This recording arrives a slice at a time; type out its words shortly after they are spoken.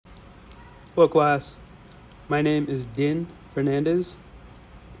Hello class, my name is Din Fernandez.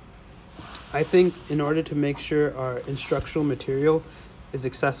 I think in order to make sure our instructional material is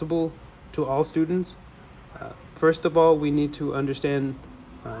accessible to all students, first of all, we need to understand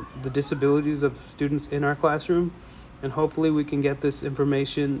the disabilities of students in our classroom, and hopefully we can get this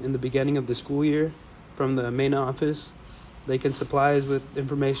information in the beginning of the school year from the main office. They can supply us with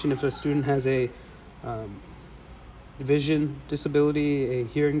information if a student has a vision disability, a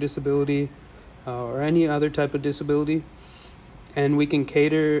hearing disability, or any other type of disability, and we can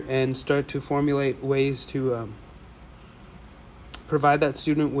cater and start to formulate ways to provide that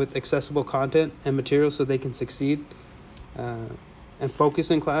student with accessible content and material so they can succeed and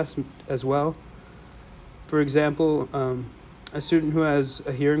focus in class as well. For example, a student who has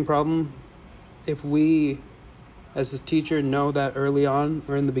a hearing problem, if we as a teacher know that early on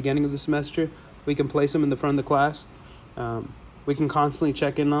or in the beginning of the semester, we can place them in the front of the class. We can constantly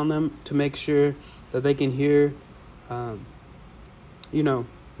check in on them to make sure that they can hear,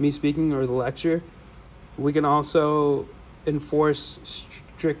 me speaking or the lecture. We can also enforce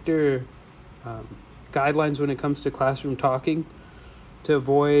stricter guidelines when it comes to classroom talking to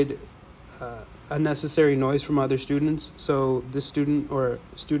avoid unnecessary noise from other students. So this student or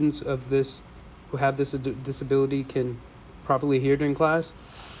students of this who have this disability can properly hear during class.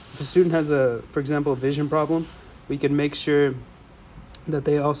 If a student has for example, a vision problem, we can make sure that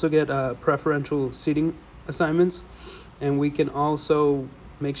they also get preferential seating assignments, and we can also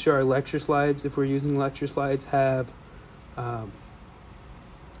make sure our lecture slides, if we're using lecture slides, have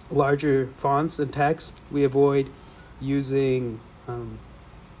larger fonts and text. We avoid using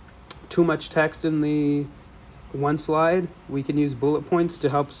too much text in the one slide. We can use bullet points to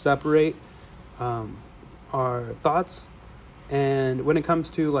help separate our thoughts. And when it comes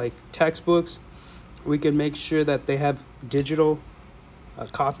to like textbooks, we can make sure that they have digital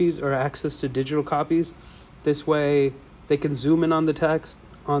copies or access to digital copies. This way they can zoom in on the text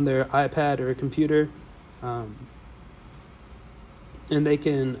on their iPad or a computer, and they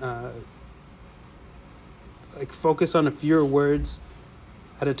can focus on a fewer words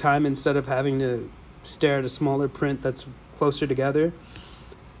at a time instead of having to stare at a smaller print that's closer together.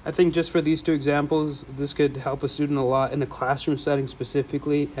 I think just for these two examples, this could help a student a lot in a classroom setting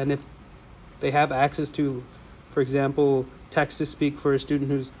specifically. And if they have access to, for example, text-to-speak for a student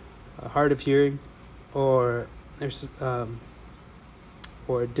who's hard of hearing, or there's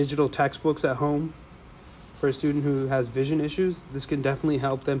or digital textbooks at home for a student who has vision issues, this can definitely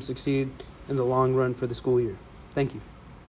help them succeed in the long run for the school year. Thank you.